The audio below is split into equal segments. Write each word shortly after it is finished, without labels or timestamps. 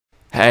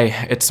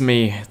Hey, it's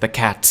me, the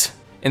cat.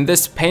 In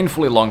this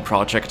painfully long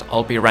project,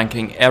 I'll be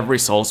ranking every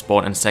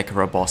Soulsborne and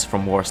Sekiro boss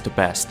from worst to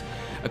best,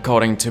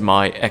 according to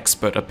my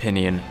expert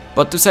opinion.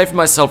 But to save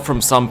myself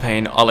from some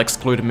pain, I'll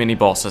exclude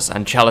mini-bosses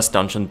and Chalice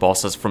Dungeon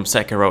bosses from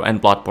Sekiro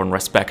and Bloodborne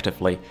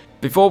respectively.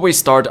 Before we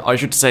start, I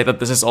should say that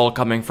this is all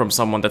coming from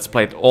someone that's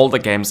played all the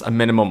games a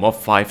minimum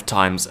of 5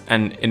 times,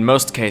 and in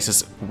most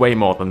cases, way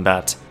more than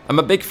that. I'm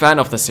a big fan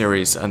of the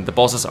series, and the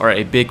bosses are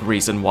a big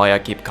reason why I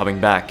keep coming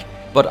back.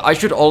 But I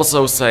should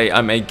also say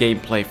I'm a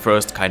gameplay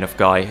first kind of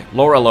guy.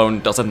 Lore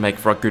alone doesn't make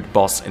for a good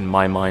boss in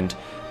my mind,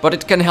 but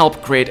it can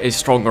help create a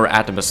stronger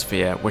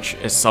atmosphere, which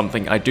is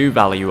something I do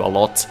value a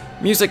lot.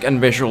 Music and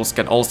visuals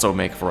can also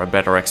make for a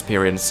better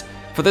experience.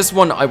 For this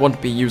one I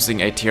won't be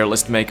using a tier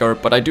list maker,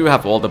 but I do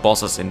have all the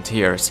bosses in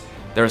tiers.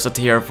 There's a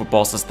tier for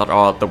bosses that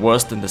are the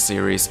worst in the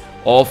series,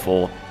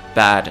 awful,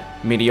 bad,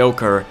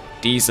 mediocre,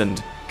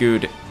 decent,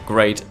 good,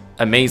 great,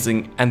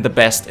 amazing, and the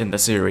best in the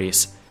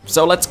series.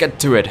 So let's get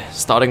to it,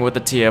 starting with the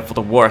tier for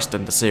the worst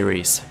in the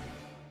series.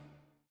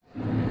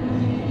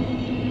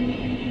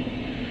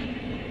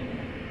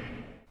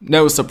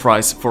 No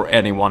surprise for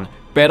anyone,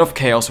 Bed of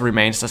Chaos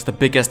remains as the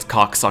biggest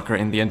cocksucker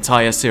in the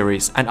entire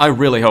series, and I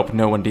really hope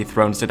no one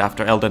dethrones it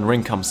after Elden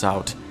Ring comes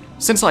out.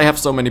 Since I have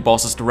so many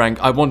bosses to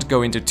rank, I won't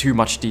go into too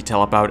much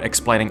detail about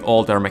explaining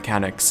all their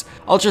mechanics.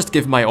 I'll just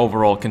give my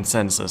overall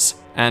consensus.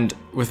 And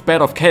with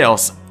Bed of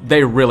Chaos,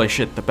 they really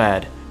shit the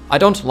bed. I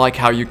don't like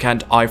how you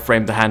can't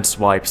iframe the hand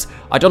swipes.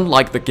 I don't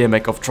like the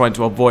gimmick of trying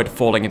to avoid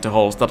falling into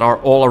holes that are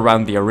all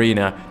around the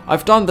arena.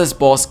 I've done this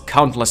boss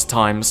countless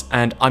times,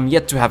 and I'm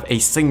yet to have a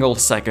single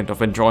second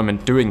of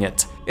enjoyment doing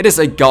it. It is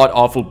a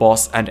god-awful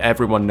boss, and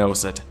everyone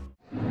knows it.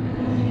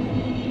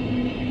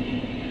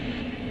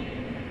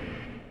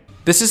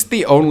 This is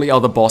the only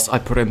other boss I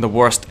put in the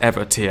worst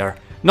ever tier.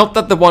 Not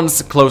that the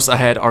ones close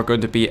ahead are going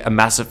to be a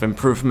massive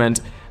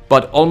improvement,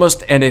 but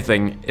almost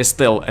anything is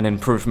still an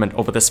improvement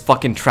over this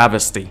fucking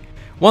travesty.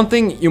 One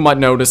thing you might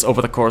notice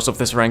over the course of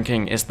this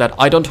ranking is that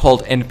I don't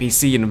hold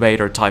NPC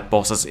invader type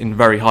bosses in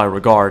very high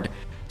regard,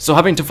 so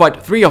having to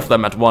fight 3 of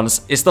them at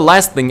once is the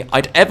last thing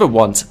I'd ever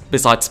want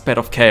besides Bed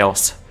of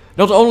Chaos.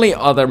 Not only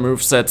are their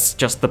movesets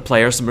just the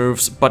player's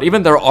moves, but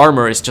even their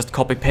armor is just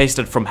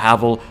copy-pasted from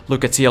Havel,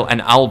 Lucatiel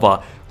and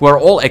Alva, who are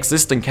all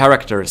existing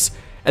characters,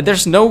 and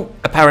there's no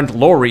apparent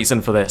lore reason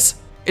for this.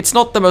 It's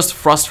not the most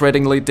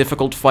frustratingly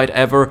difficult fight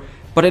ever,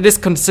 but it is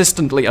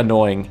consistently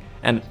annoying,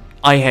 and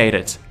I hate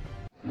it.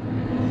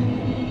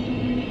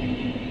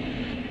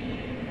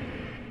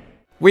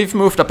 We've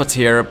moved up a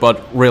tier,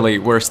 but really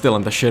we're still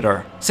in the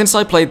shitter. Since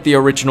I played the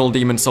original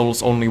Demon's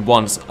Souls only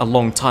once, a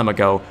long time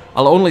ago,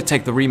 I'll only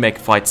take the remake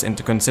fights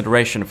into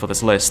consideration for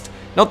this list.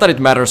 Not that it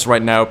matters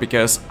right now,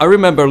 because I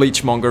remember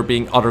Leechmonger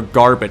being utter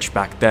garbage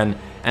back then,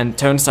 and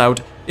turns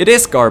out it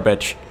is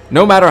garbage.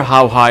 No matter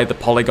how high the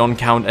polygon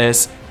count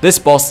is, this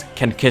boss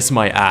can kiss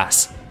my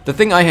ass. The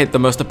thing I hate the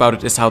most about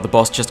it is how the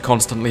boss just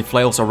constantly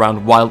flails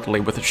around wildly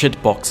with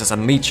shitboxes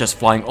and leeches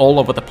flying all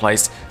over the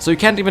place, so you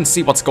can't even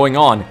see what's going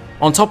on.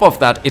 On top of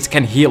that, it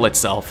can heal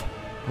itself.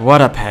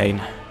 What a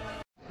pain.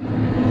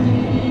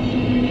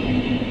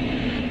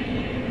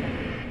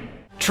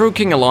 True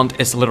King Alond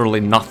is literally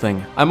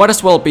nothing. I might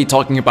as well be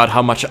talking about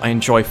how much I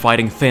enjoy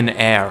fighting thin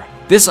air.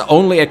 This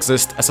only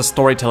exists as a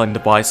storytelling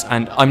device,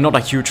 and I'm not a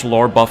huge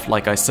lore buff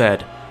like I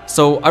said,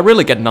 so I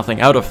really get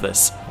nothing out of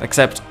this,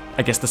 except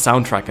I guess the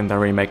soundtrack in the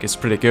remake is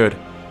pretty good.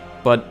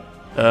 But,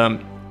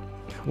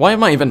 why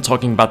am I even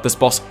talking about this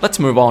boss? Let's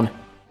move on.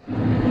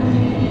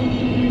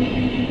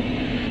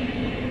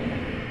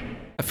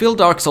 I feel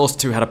Dark Souls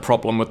 2 had a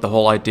problem with the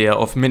whole idea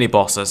of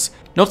mini-bosses.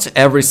 Not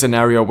every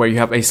scenario where you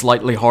have a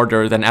slightly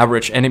harder than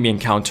average enemy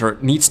encounter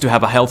needs to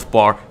have a health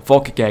bar,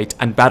 fog gate,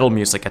 and battle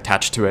music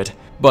attached to it.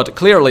 But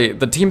clearly,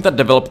 the team that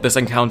developed this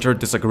encounter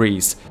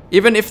disagrees.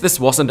 Even if this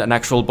wasn't an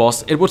actual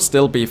boss, it would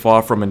still be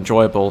far from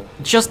enjoyable.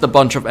 It's just a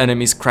bunch of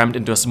enemies crammed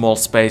into a small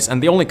space,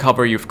 and the only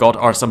cover you've got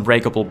are some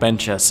breakable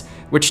benches,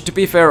 which to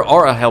be fair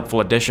are a helpful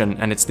addition,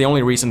 and it's the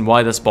only reason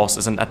why this boss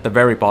isn't at the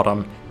very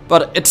bottom.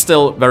 But it's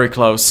still very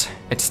close.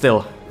 It's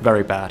still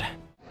very bad.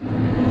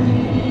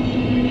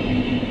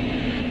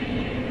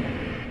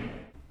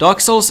 Dark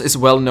Souls is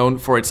well known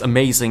for its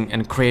amazing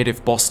and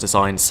creative boss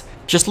designs.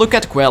 Just look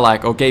at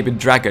Quelag or Gaben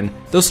Dragon,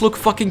 those look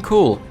fucking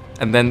cool.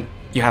 And then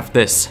you have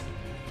this.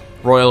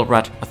 Royal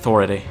Rat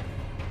Authority.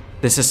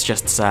 This is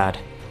just sad.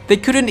 They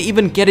couldn't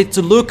even get it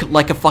to look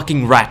like a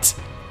fucking rat.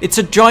 It's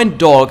a giant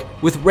dog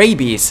with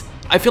rabies.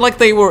 I feel like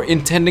they were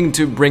intending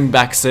to bring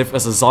back Sif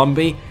as a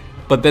zombie,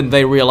 but then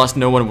they realized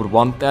no one would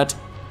want that,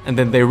 and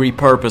then they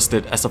repurposed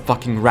it as a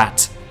fucking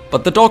rat.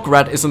 But the dog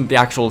rat isn't the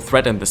actual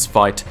threat in this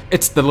fight,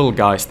 it's the little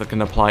guys that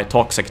can apply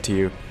toxic to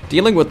you.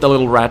 Dealing with the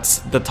little rats,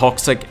 the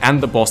toxic,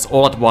 and the boss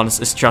all at once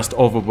is just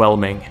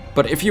overwhelming.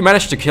 But if you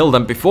manage to kill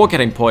them before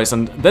getting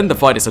poisoned, then the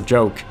fight is a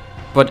joke.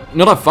 But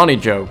not a funny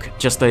joke,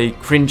 just a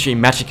cringy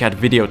Magicat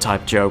video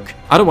type joke.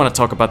 I don't want to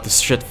talk about this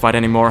shit fight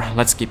anymore,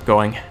 let's keep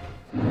going.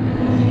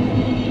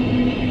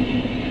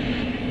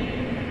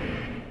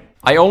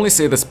 I only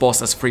see this boss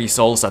as free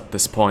souls at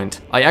this point.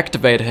 I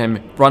activate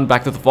him, run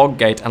back to the fog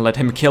gate and let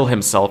him kill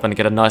himself and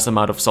get a nice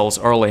amount of souls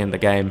early in the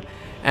game.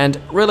 And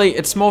really,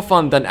 it's more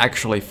fun than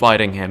actually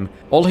fighting him.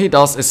 All he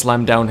does is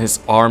slam down his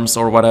arms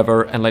or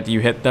whatever and let you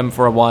hit them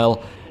for a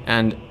while,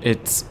 and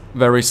it's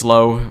very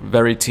slow,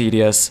 very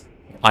tedious.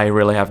 I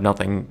really have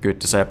nothing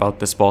good to say about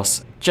this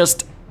boss.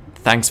 Just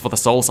thanks for the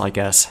souls, I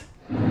guess.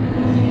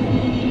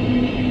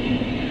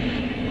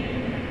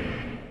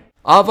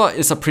 Ava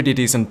is a pretty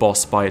decent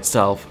boss by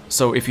itself,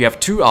 so if you have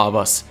 2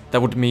 Avas,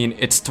 that would mean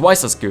it's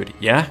twice as good,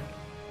 yeah?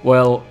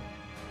 Well,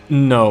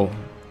 no.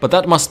 But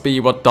that must be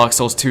what Dark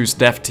Souls 2's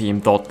dev team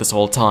thought this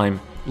whole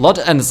time. Lud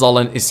and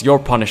Zullen is your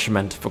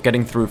punishment for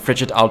getting through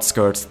Frigid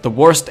Outskirts, the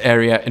worst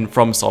area in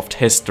FromSoft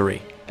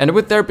history. And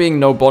with there being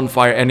no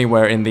bonfire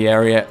anywhere in the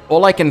area,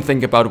 all I can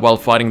think about while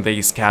fighting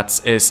these cats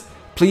is,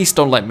 please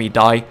don't let me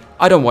die,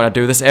 I don't want to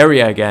do this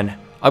area again.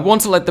 I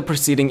want to let the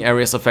preceding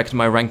areas affect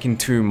my ranking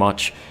too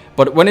much,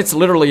 but when it's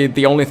literally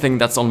the only thing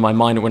that's on my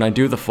mind when I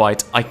do the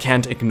fight, I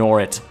can't ignore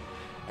it.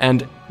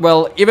 And,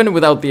 well, even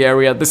without the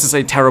area, this is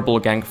a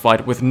terrible gank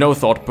fight with no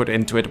thought put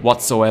into it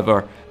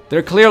whatsoever.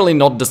 They're clearly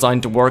not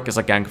designed to work as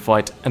a gank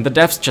fight, and the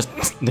devs just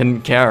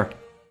didn't care.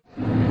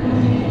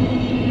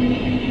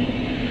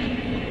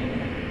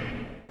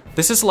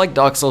 This is like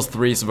Dark Souls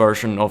 3's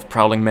version of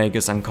Prowling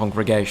Magus and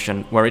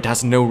Congregation, where it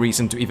has no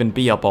reason to even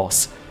be a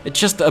boss. It's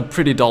just a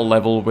pretty dull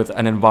level with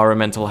an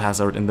environmental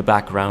hazard in the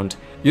background.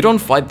 You don't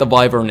fight the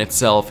Wyvern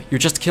itself, you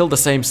just kill the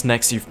same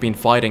snakes you've been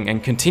fighting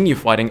and continue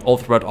fighting all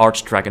throughout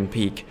Archdragon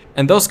Peak.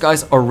 And those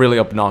guys are really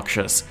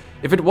obnoxious.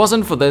 If it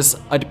wasn't for this,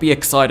 I'd be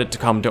excited to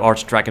come to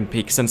Archdragon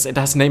Peak since it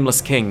has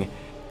Nameless King.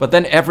 But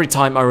then every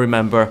time I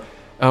remember,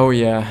 oh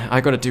yeah,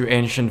 I gotta do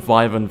Ancient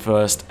Wyvern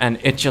first, and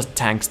it just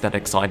tanks that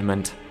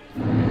excitement.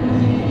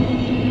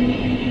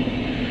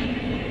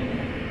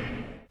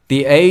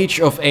 The Age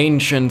of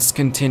Ancients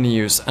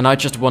continues, and I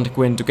just want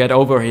Gwyn to get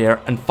over here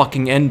and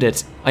fucking end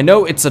it. I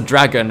know it's a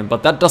dragon,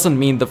 but that doesn't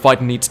mean the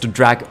fight needs to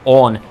drag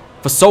on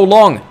for so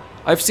long.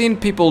 I've seen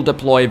people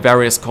deploy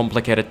various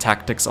complicated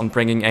tactics on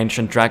bringing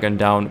Ancient Dragon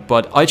down,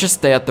 but I just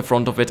stay at the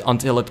front of it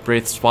until it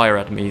breathes fire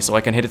at me so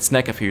I can hit its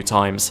neck a few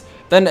times.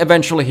 Then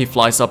eventually he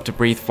flies up to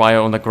breathe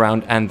fire on the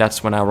ground, and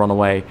that's when I run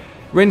away.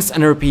 Rinse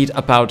and repeat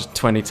about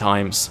 20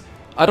 times.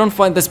 I don't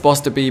find this boss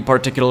to be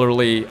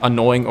particularly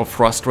annoying or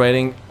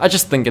frustrating, I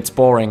just think it's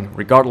boring,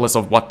 regardless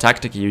of what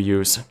tactic you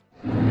use.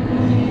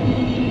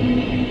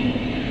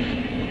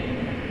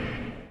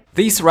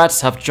 These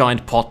rats have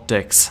giant pot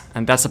dicks,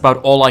 and that's about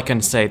all I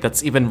can say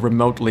that's even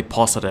remotely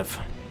positive.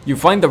 You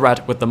find the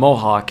rat with the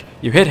mohawk,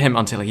 you hit him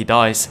until he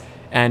dies,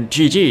 and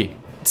GG.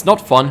 It's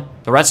not fun,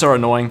 the rats are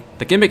annoying,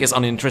 the gimmick is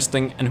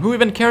uninteresting, and who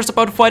even cares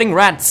about fighting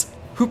rats?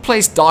 Who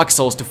plays Dark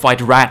Souls to fight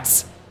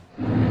rats?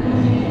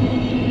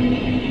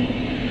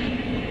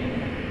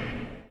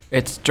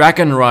 It's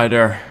Dragon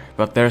Rider,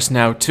 but there's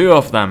now 2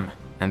 of them,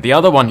 and the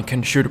other one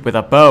can shoot with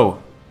a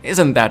bow.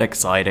 Isn't that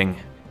exciting?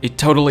 It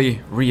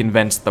totally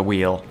reinvents the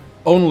wheel.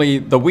 Only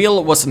the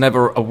wheel was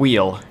never a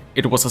wheel,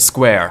 it was a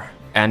square.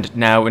 And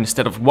now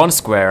instead of 1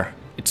 square,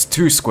 it's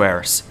 2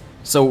 squares.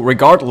 So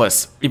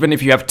regardless, even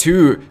if you have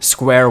 2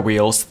 square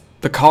wheels,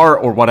 the car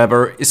or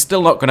whatever is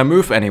still not gonna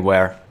move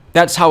anywhere.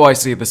 That's how I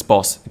see this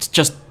boss. It's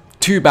just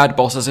 2 bad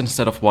bosses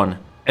instead of 1.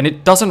 And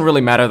it doesn't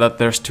really matter that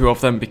there's 2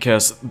 of them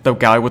because the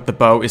guy with the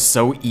bow is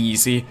so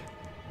easy.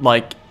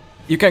 Like,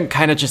 you can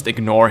kinda just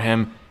ignore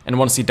him, and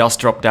once he does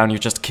drop down you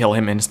just kill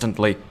him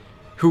instantly.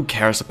 Who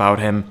cares about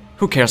him?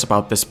 Who cares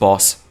about this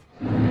boss?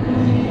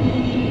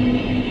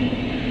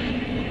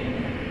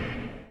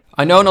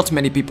 I know not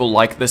many people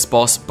like this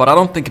boss, but I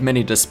don't think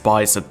many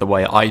despise it the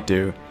way I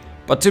do.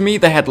 But to me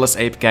the Headless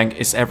Ape Gang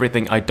is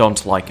everything I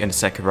don't like in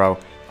Sekiro.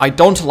 I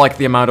don't like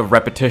the amount of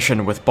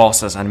repetition with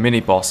bosses and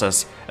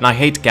mini-bosses, and I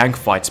hate gank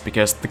fights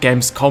because the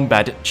game's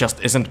combat just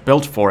isn't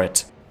built for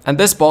it. And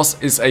this boss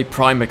is a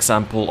prime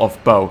example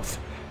of both.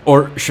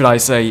 Or should I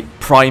say,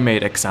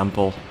 primate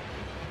example.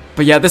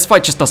 But yeah, this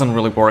fight just doesn't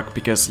really work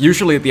because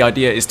usually the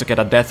idea is to get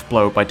a death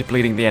blow by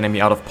depleting the enemy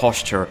out of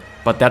posture,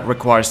 but that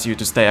requires you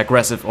to stay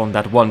aggressive on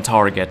that one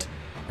target.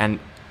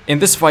 And in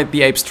this fight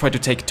the apes try to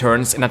take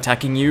turns in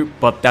attacking you,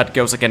 but that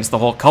goes against the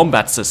whole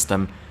combat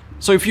system.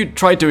 So if you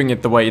try doing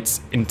it the way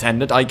it's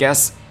intended, I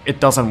guess, it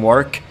doesn't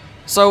work.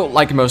 So,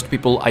 like most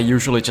people, I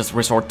usually just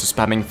resort to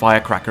spamming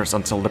firecrackers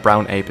until the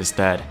brown ape is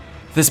dead.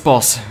 This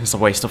boss is a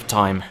waste of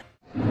time.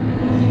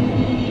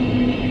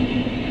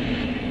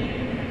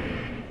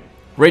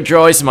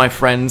 Rejoice, my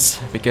friends,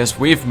 because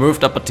we've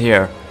moved up a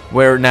tier.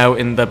 We're now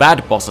in the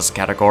bad bosses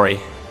category.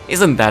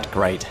 Isn't that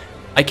great?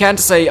 I can't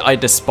say I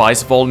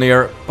despise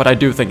Volnir, but I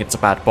do think it's a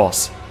bad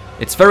boss.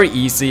 It's very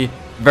easy,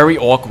 very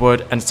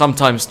awkward, and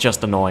sometimes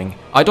just annoying.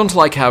 I don't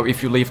like how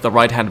if you leave the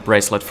right hand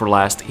bracelet for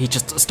last, he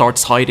just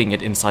starts hiding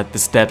it inside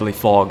this deadly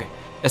fog.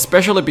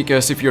 Especially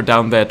because if you're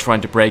down there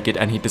trying to break it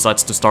and he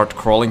decides to start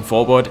crawling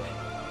forward,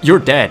 you're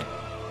dead.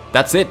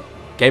 That's it.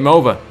 Game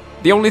over.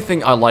 The only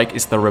thing I like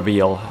is the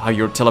reveal, how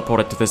you're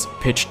teleported to this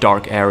pitch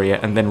dark area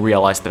and then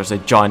realize there's a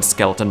giant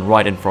skeleton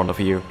right in front of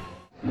you.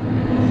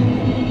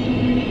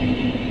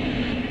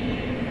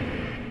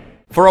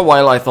 For a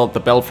while I thought the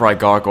Belfry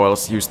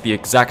Gargoyles used the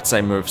exact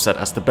same moveset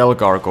as the Bell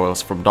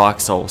Gargoyles from Dark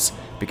Souls,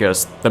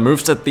 because the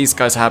moveset these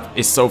guys have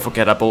is so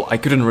forgettable I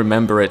couldn't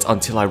remember it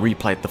until I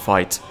replayed the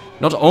fight.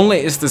 Not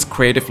only is this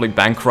creatively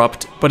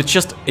bankrupt, but it's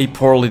just a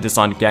poorly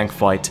designed gank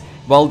fight.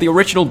 While the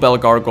original Bell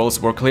Gargoyles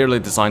were clearly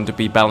designed to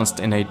be balanced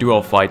in a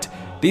duo fight,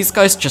 these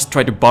guys just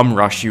try to bum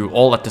rush you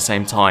all at the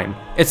same time.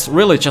 It's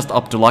really just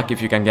up to luck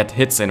if you can get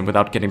hits in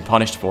without getting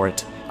punished for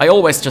it. I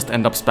always just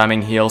end up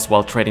spamming heals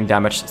while trading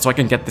damage so I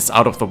can get this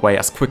out of the way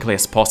as quickly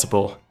as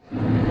possible.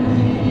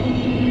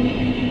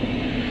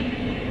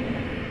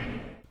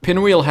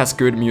 Pinwheel has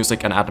good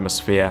music and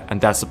atmosphere, and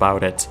that's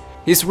about it.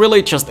 He's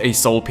really just a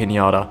soul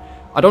pinata.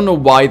 I don't know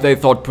why they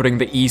thought putting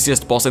the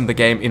easiest boss in the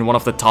game in one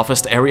of the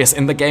toughest areas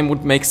in the game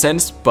would make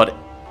sense, but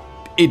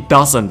it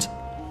doesn't.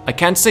 I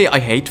can't say I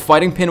hate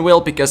fighting Pinwheel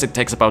because it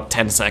takes about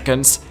 10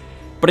 seconds,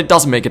 but it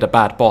does make it a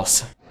bad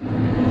boss.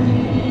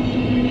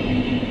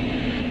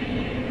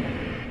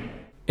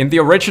 In the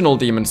original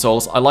Demon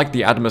Souls, I liked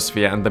the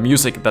atmosphere and the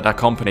music that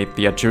accompanied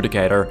the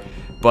Adjudicator,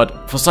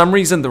 but for some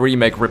reason the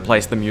remake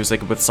replaced the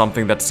music with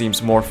something that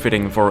seems more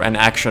fitting for an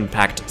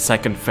action-packed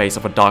second phase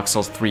of a Dark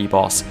Souls 3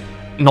 boss.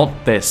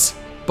 Not this.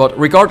 But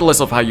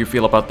regardless of how you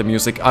feel about the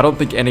music, I don't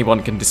think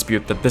anyone can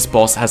dispute that this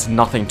boss has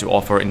nothing to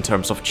offer in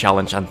terms of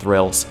challenge and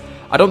thrills.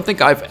 I don't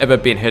think I've ever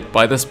been hit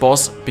by this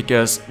boss,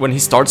 because when he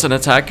starts an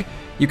attack,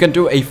 you can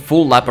do a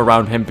full lap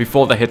around him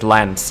before the hit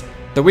lands.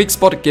 The weak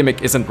spot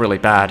gimmick isn't really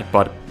bad,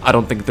 but I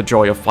don't think the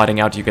joy of finding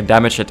out you can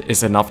damage it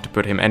is enough to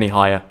put him any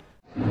higher.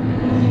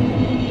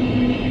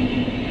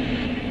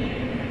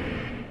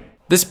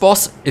 This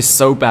boss is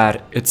so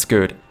bad, it's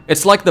good.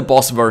 It's like the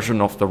boss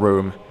version of The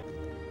Room.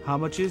 How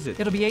much is it?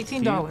 It'll be $18. Here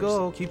you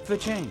go. Keep the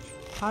change.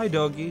 Hi,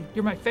 doggy.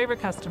 You're my favorite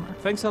customer.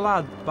 Thanks a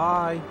lot.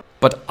 Bye.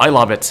 But I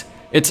love it.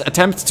 Its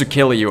attempts to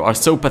kill you are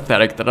so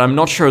pathetic that I'm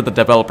not sure the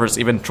developers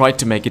even tried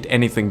to make it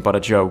anything but a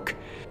joke.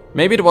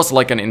 Maybe it was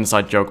like an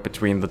inside joke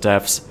between the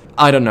devs.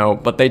 I don't know,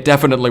 but they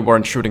definitely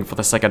weren't shooting for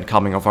the second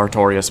coming of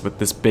Artorias with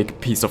this big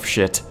piece of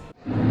shit.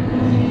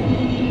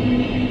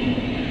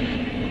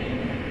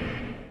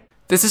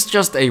 This is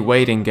just a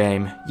waiting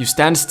game. You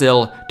stand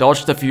still,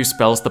 dodge the few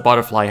spells the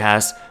butterfly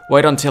has,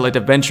 wait until it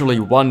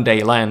eventually one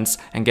day lands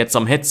and get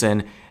some hits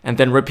in, and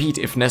then repeat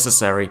if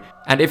necessary.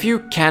 And if you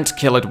can't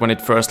kill it when it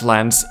first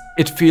lands,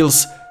 it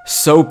feels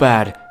so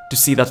bad to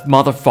see that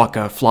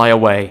motherfucker fly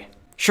away.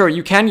 Sure,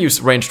 you can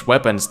use ranged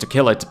weapons to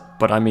kill it,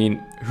 but I mean,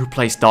 who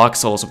plays Dark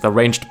Souls with a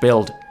ranged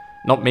build?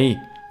 Not me,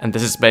 and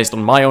this is based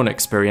on my own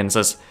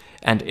experiences,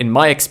 and in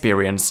my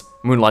experience,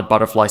 Moonlight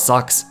Butterfly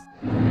sucks.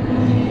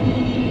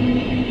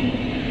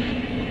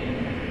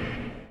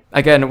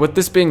 Again, with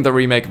this being the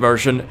remake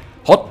version,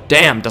 hot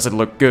damn does it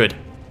look good.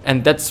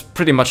 And that's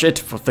pretty much it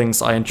for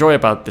things I enjoy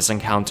about this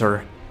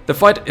encounter. The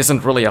fight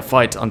isn't really a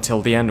fight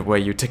until the end where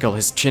you tickle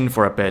his chin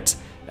for a bit,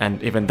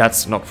 and even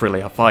that's not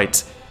really a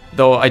fight.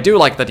 Though I do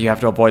like that you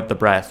have to avoid the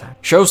breath.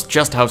 Shows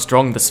just how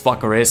strong this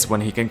fucker is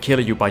when he can kill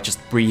you by just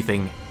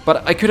breathing.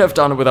 But I could have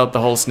done without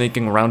the whole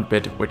sneaking around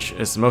bit, which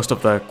is most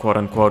of the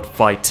quote-unquote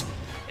fight.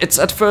 It's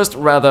at first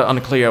rather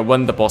unclear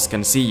when the boss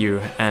can see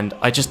you, and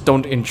I just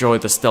don't enjoy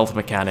the stealth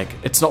mechanic.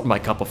 It's not my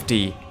cup of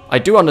tea. I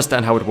do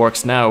understand how it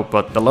works now,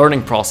 but the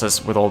learning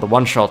process with all the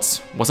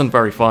one-shots wasn't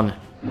very fun.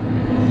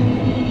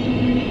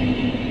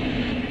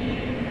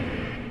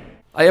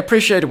 I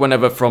appreciate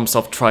whenever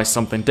FromSoft tries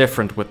something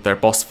different with their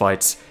boss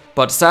fights,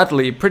 but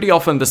sadly, pretty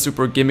often the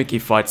super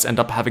gimmicky fights end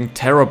up having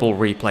terrible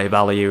replay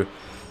value.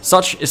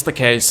 Such is the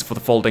case for the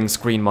folding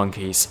screen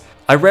monkeys.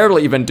 I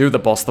rarely even do the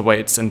boss the way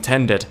it's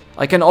intended.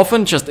 I can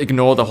often just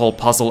ignore the whole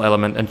puzzle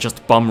element and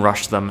just bum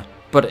rush them.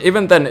 But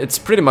even then, it's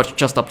pretty much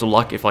just up to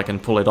luck if I can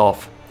pull it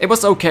off. It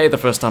was okay the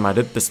first time I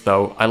did this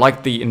though. I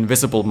liked the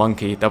invisible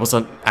monkey, that was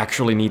an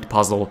actually neat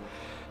puzzle.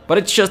 But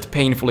it's just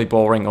painfully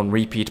boring on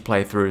repeat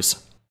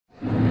playthroughs.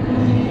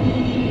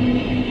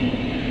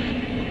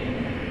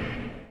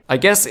 I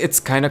guess it's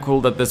kinda cool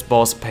that this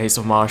boss pays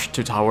homage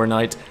to Tower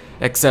Knight,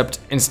 except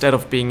instead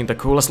of being the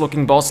coolest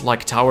looking boss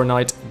like Tower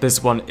Knight,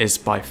 this one is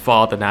by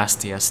far the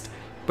nastiest.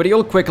 But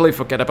you'll quickly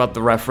forget about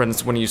the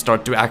reference when you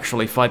start to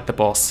actually fight the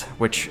boss,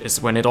 which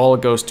is when it all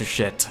goes to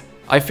shit.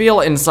 I feel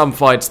in some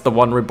fights the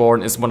One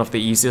Reborn is one of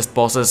the easiest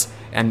bosses,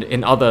 and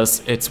in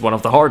others it's one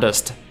of the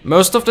hardest.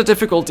 Most of the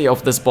difficulty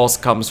of this boss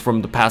comes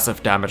from the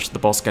passive damage the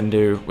boss can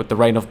do, with the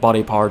rain of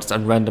body parts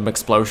and random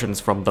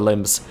explosions from the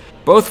limbs.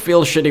 Both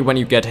feel shitty when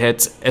you get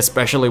hit,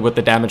 especially with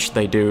the damage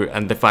they do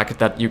and the fact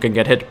that you can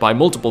get hit by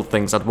multiple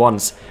things at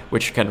once,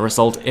 which can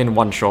result in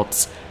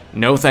one-shots.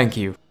 No thank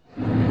you.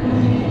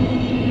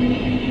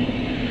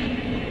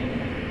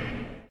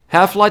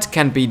 Half-Light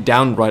can be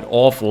downright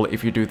awful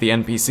if you do the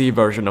NPC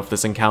version of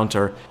this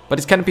encounter, but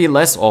it can be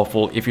less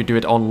awful if you do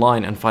it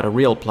online and fight a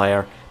real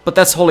player, but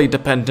that's wholly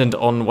dependent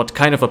on what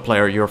kind of a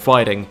player you're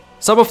fighting.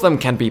 Some of them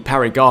can be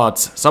parry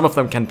gods, some of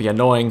them can be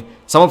annoying,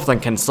 some of them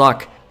can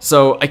suck,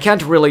 so I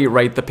can't really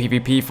rate the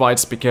PvP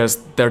fights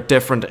because they're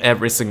different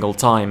every single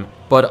time.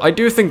 But I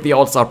do think the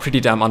odds are pretty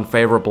damn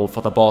unfavorable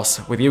for the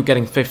boss, with you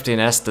getting 15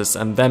 Estus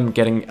and them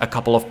getting a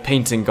couple of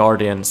Painting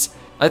Guardians.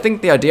 I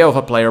think the idea of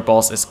a player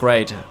boss is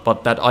great,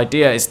 but that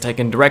idea is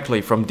taken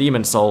directly from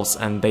Demon Souls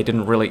and they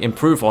didn't really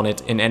improve on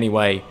it in any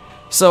way.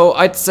 So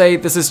I'd say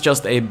this is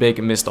just a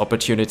big missed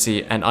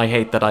opportunity and I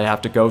hate that I have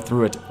to go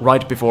through it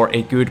right before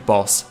a good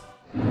boss.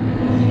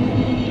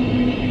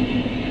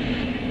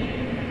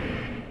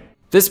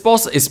 This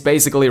boss is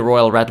basically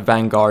Royal Rat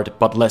Vanguard,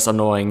 but less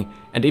annoying,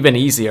 and even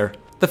easier.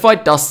 The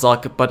fight does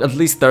suck, but at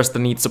least there's the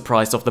neat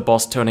surprise of the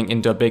boss turning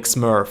into a big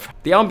smurf.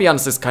 The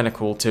ambiance is kinda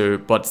cool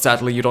too, but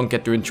sadly you don't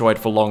get to enjoy it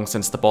for long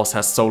since the boss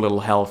has so little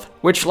health.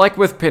 Which, like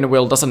with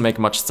Pinwheel, doesn't make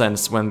much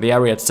sense when the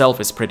area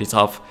itself is pretty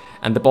tough,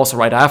 and the boss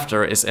right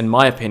after is, in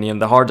my opinion,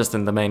 the hardest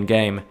in the main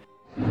game.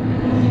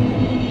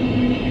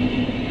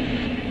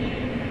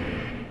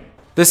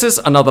 This is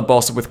another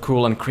boss with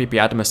cool and creepy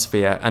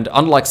atmosphere, and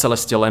unlike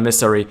Celestial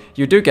Emissary,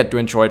 you do get to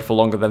enjoy it for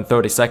longer than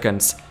 30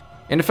 seconds.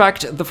 In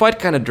fact, the fight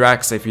kinda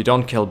drags if you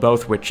don't kill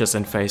both witches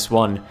in phase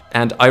 1,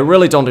 and I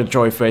really don't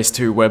enjoy phase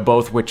 2 where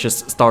both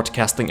witches start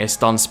casting a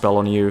stun spell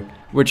on you,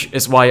 which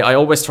is why I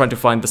always try to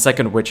find the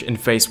second witch in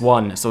phase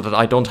 1 so that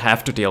I don't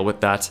have to deal with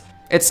that.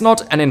 It's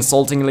not an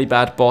insultingly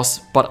bad boss,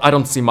 but I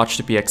don't see much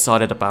to be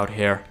excited about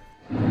here.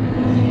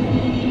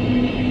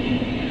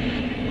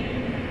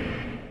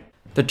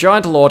 The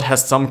Giant Lord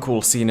has some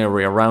cool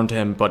scenery around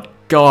him, but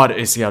god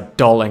is he a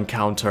dull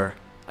encounter.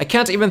 I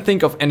can't even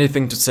think of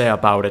anything to say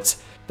about it.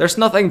 There's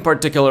nothing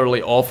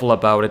particularly awful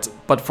about it,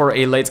 but for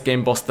a late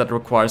game boss that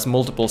requires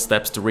multiple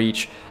steps to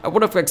reach, I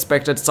would have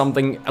expected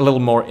something a little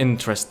more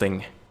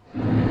interesting.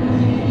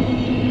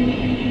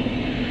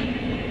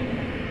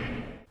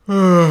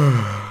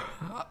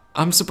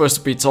 I'm supposed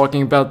to be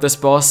talking about this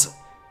boss.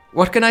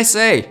 What can I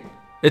say?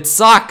 It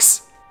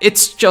sucks!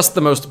 It's just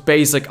the most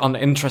basic,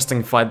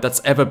 uninteresting fight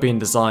that's ever been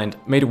designed,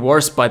 made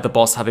worse by the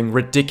boss having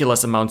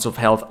ridiculous amounts of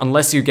health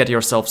unless you get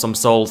yourself some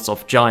souls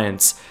of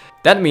giants.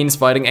 That means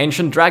fighting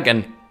Ancient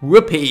Dragon.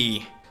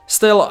 Whoopee!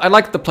 Still, I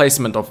like the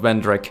placement of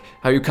Vendrick,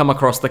 how you come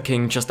across the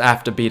king just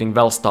after beating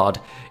Velstad,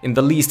 in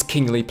the least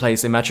kingly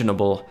place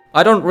imaginable.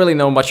 I don't really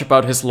know much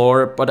about his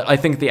lore, but I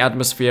think the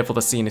atmosphere for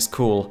the scene is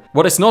cool.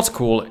 What is not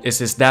cool is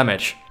his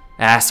damage.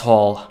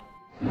 Asshole.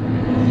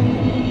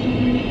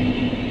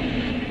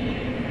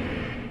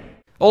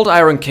 Old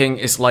Iron King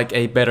is like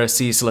a better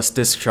Ceaseless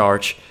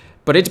Discharge,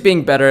 but it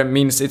being better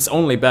means it's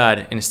only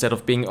bad instead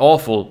of being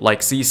awful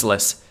like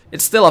Ceaseless.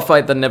 It's still a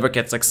fight that never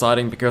gets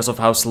exciting because of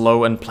how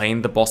slow and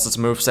plain the boss's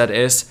moveset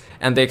is,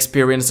 and the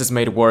experience is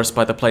made worse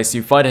by the place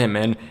you fight him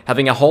in,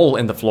 having a hole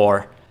in the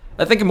floor.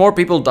 I think more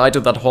people die to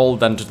that hole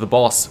than to the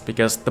boss,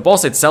 because the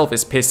boss itself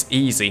is piss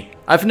easy.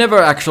 I've never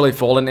actually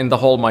fallen in the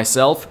hole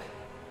myself,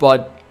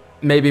 but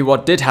maybe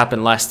what did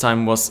happen last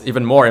time was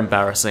even more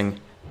embarrassing.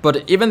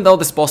 But even though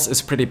this boss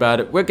is pretty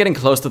bad, we're getting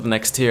close to the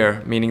next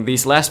tier, meaning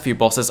these last few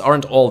bosses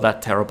aren't all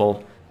that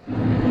terrible.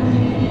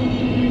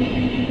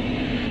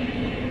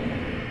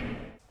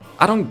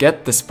 I don't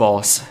get this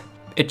boss.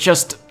 It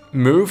just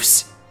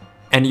moves,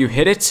 and you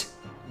hit it,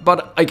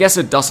 but I guess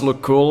it does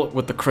look cool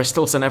with the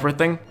crystals and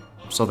everything,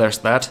 so there's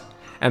that.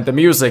 And the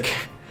music,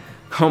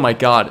 oh my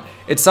god,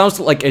 it sounds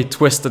like a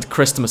twisted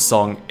Christmas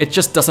song. It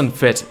just doesn't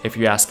fit, if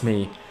you ask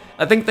me.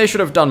 I think they should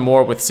have done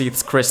more with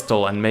Seath's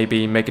crystal and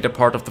maybe make it a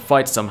part of the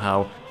fight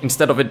somehow,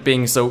 instead of it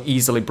being so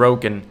easily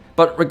broken.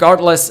 But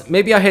regardless,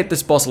 maybe I hate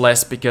this boss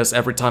less because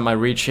every time I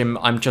reach him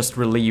I'm just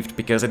relieved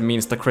because it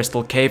means the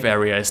crystal cave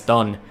area is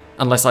done.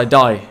 Unless I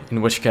die,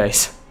 in which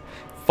case,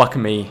 fuck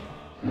me.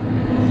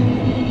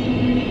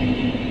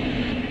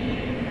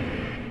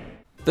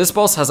 This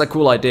boss has a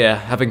cool idea,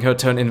 having her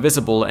turn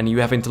invisible and you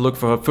having to look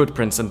for her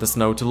footprints in the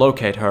snow to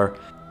locate her.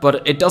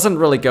 But it doesn't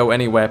really go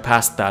anywhere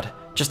past that.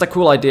 Just a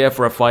cool idea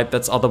for a fight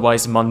that's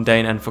otherwise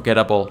mundane and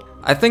forgettable.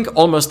 I think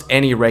almost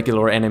any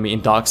regular enemy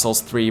in Dark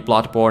Souls 3,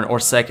 Bloodborne or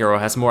Sekiro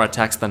has more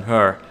attacks than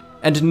her.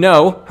 And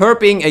no, her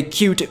being a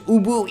cute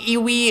ubu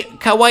iwi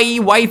kawaii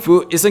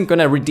waifu isn't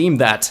gonna redeem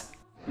that.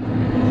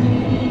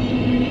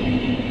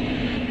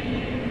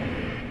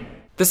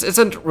 This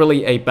isn't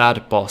really a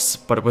bad boss,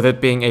 but with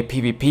it being a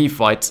PvP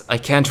fight, I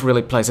can't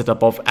really place it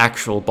above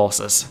actual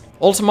bosses.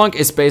 Ultimonk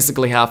is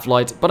basically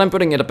Half-Light, but I'm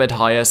putting it a bit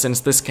higher since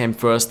this came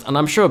first, and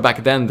I'm sure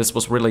back then this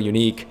was really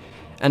unique.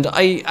 And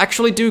I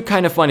actually do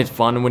kind of find it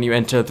fun when you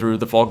enter through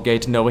the fog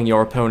gate knowing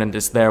your opponent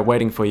is there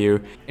waiting for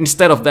you,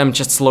 instead of them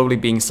just slowly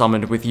being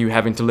summoned with you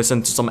having to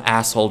listen to some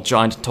asshole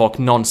giant talk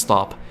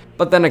non-stop.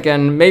 But then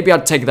again, maybe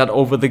I'd take that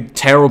over the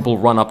terrible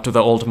run-up to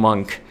the old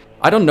monk.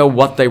 I don't know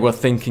what they were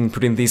thinking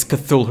putting these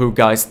Cthulhu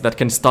guys that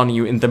can stun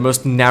you in the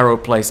most narrow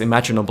place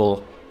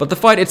imaginable. But the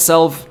fight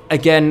itself,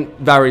 again,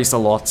 varies a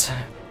lot.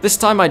 This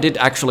time I did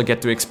actually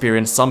get to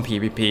experience some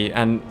PvP,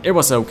 and it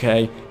was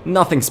okay,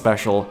 nothing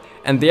special.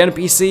 And the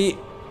NPC,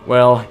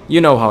 well,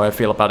 you know how I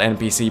feel about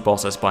NPC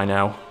bosses by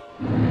now.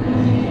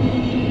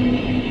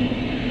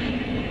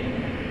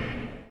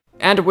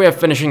 And we're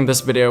finishing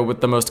this video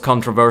with the most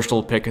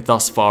controversial pick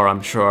thus far,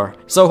 I'm sure.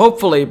 So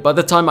hopefully, by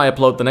the time I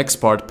upload the next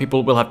part,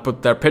 people will have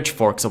put their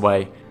pitchforks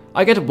away.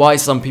 I get why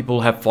some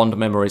people have fond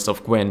memories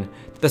of Gwyn.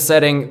 The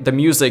setting, the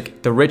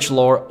music, the rich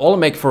lore all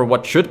make for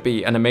what should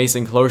be an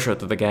amazing closure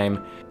to the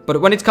game. But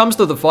when it comes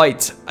to the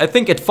fight, I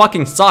think it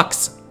fucking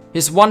sucks.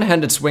 His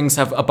one-handed swings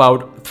have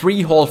about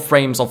 3 whole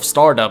frames of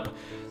startup,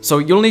 so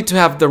you'll need to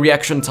have the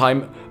reaction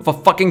time of a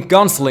fucking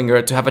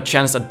gunslinger to have a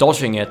chance at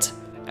dodging it.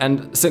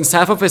 And since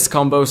half of his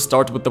combos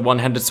start with the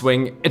one-handed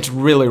swing, it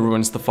really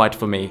ruins the fight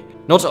for me.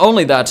 Not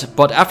only that,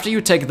 but after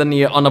you take the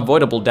near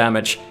unavoidable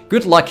damage,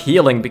 good luck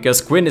healing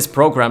because Gwyn is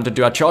programmed to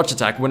do a charge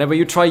attack whenever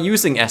you try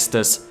using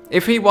Estus.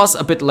 If he was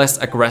a bit less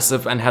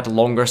aggressive and had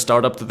longer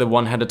startup to the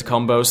one-handed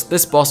combos,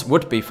 this boss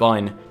would be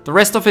fine. The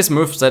rest of his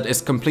moveset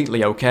is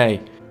completely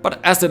okay.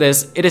 But as it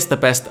is the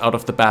best out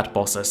of the bad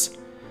bosses.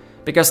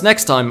 Because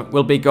next time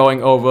we'll be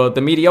going over the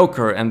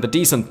mediocre and the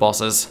decent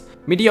bosses.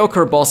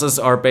 Mediocre bosses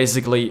are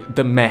basically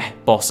the meh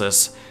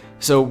bosses,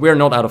 so we're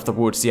not out of the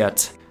woods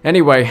yet.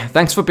 Anyway,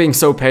 thanks for being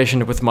so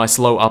patient with my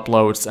slow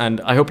uploads, and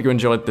I hope you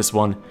enjoyed this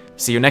one.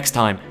 See you next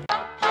time.